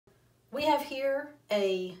We have here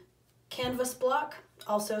a canvas block,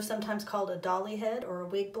 also sometimes called a dolly head or a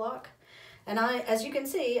wig block. And as you can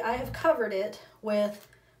see, I have covered it with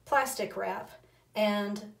plastic wrap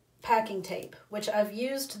and packing tape, which I've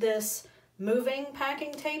used this moving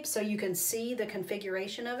packing tape so you can see the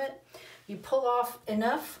configuration of it. You pull off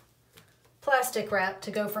enough plastic wrap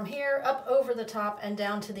to go from here up over the top and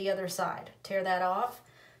down to the other side. Tear that off,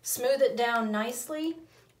 smooth it down nicely,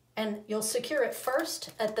 and you'll secure it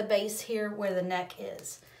first at the base here where the neck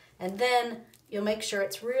is. And then you'll make sure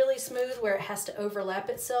it's really smooth where it has to overlap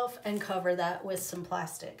itself and cover that with some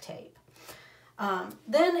plastic tape.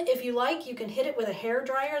 Then if you like, you can hit it with a hair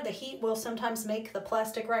dryer. The heat will sometimes make the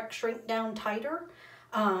plastic wrap shrink down tighter.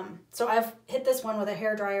 So I've hit this one with a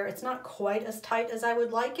hair dryer. It's not quite as tight as I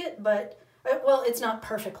would like it, but well, it's not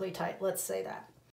perfectly tight, let's say that.